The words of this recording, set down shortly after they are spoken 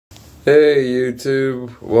Hey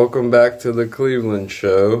YouTube, welcome back to the Cleveland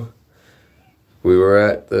show. We were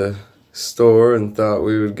at the store and thought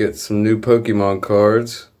we would get some new Pokemon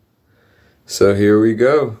cards. So here we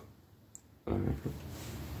go.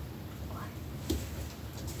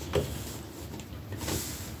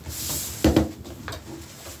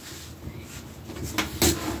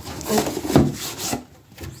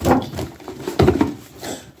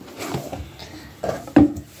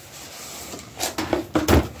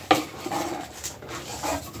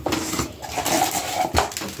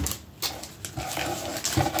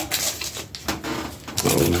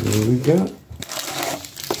 What we got?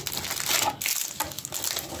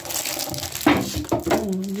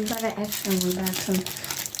 You got an extra one back from.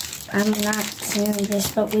 I'm not seeing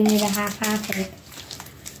this, but we need a half it.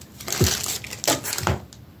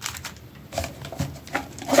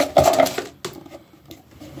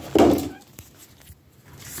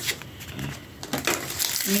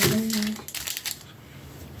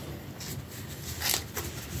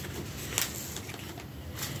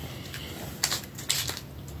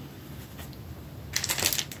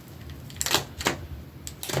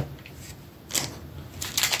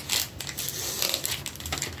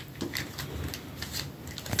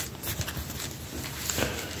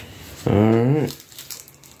 Alright.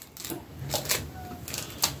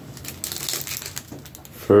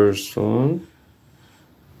 First one.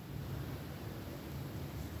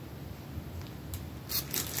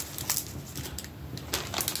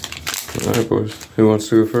 Alright, boys. Who wants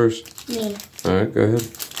to go first? Me. Alright, go ahead.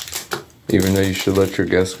 Even though you should let your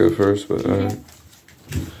guest go first, but alright.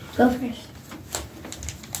 Go first.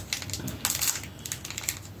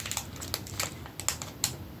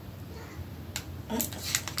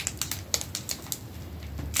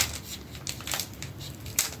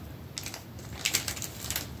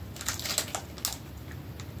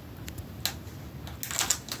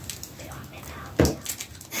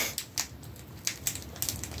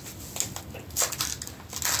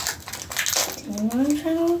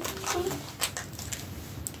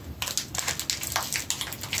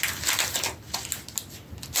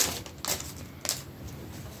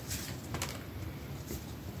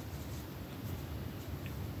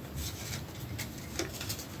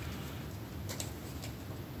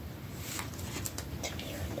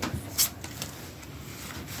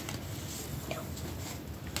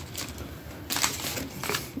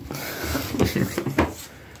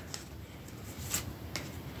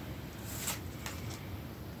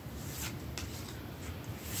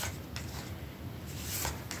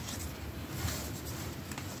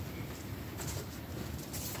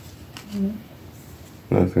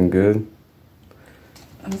 Nothing good?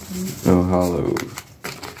 No hollow.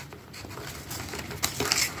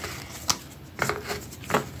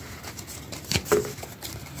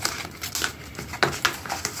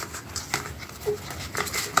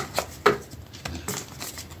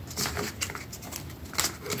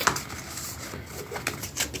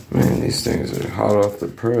 Man, these things are hot off the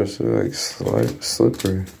press. They're like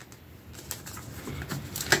slippery.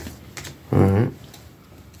 Alright.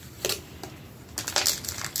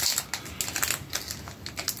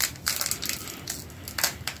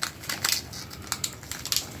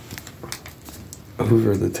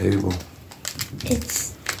 Over the table.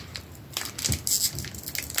 It's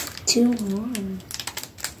too warm.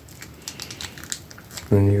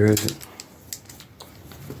 When you're ready.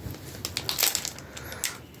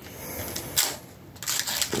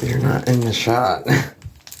 You're not in the shot.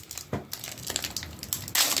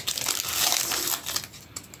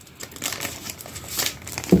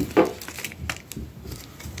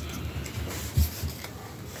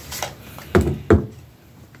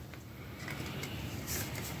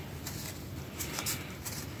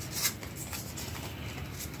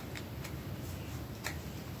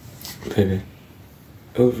 Baby,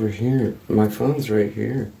 over here. My phone's right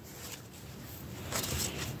here.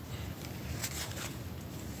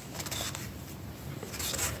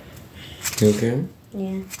 You okay?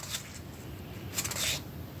 Yeah.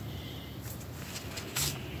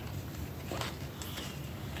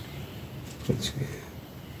 Let's see.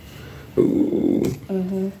 Ooh.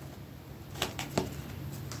 Mm-hmm.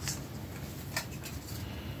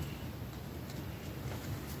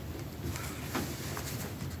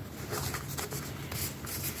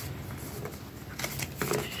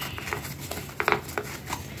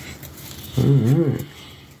 Mm-hmm.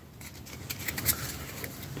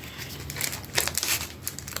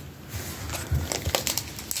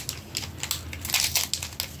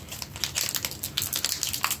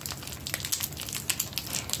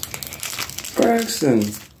 Braxton,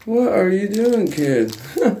 what are you doing, kid?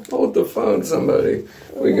 Hold the phone, somebody.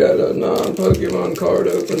 We got a non-Pokemon card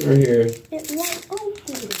opener here. It won't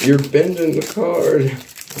open. You're bending the card.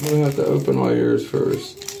 I'm gonna have to open all yours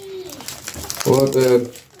first. We'll have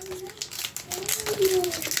to...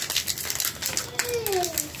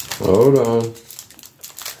 Hold on.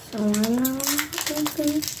 So I'm not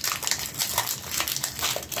open.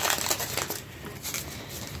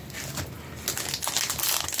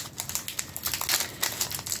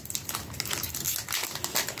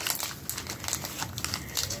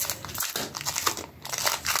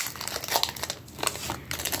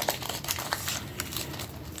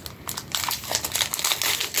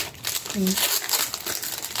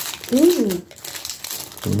 Ooh.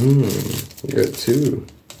 You got two.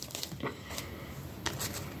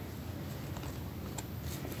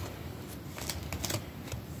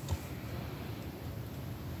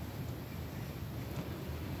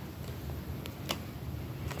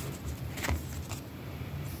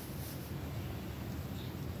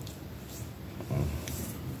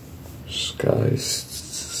 Sky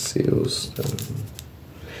seal stone.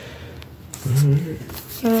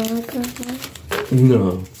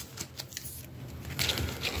 No.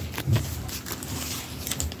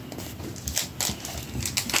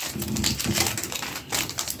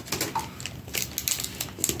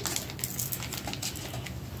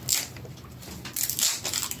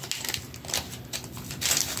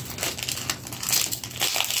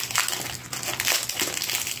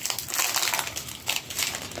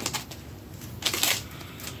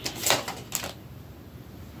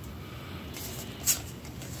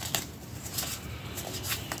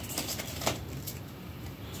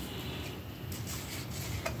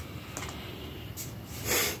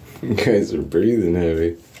 You guys are breathing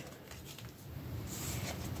heavy.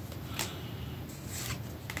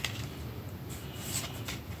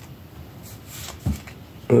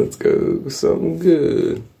 Let's go with something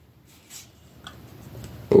good.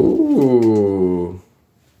 Ooh,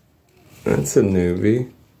 that's a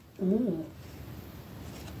newbie. Ooh.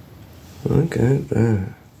 Look at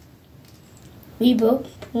that. We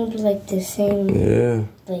both pulled like the same, Yeah.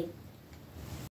 like